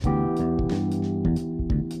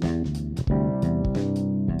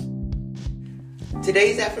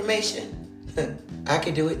Today's affirmation, I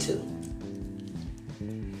can do it too.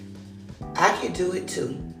 I can do it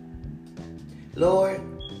too. Lord,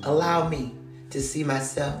 allow me to see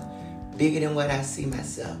myself bigger than what I see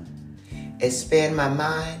myself. Expand my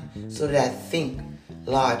mind so that I think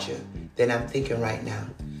larger than I'm thinking right now.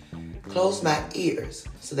 Close my ears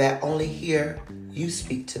so that I only hear you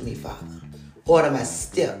speak to me, Father. Order my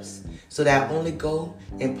steps so that I only go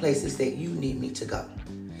in places that you need me to go.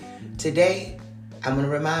 Today, I'm going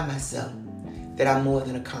to remind myself that I'm more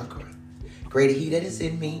than a conqueror. Greater he that is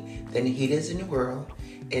in me than he that is in the world,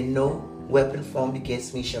 and no weapon formed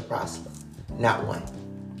against me shall prosper. Not one.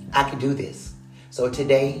 I can do this. So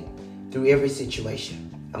today, through every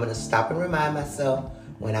situation, I'm going to stop and remind myself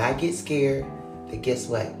when I get scared that guess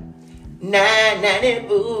what? Nah,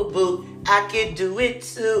 boo boo, I can do it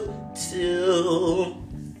too.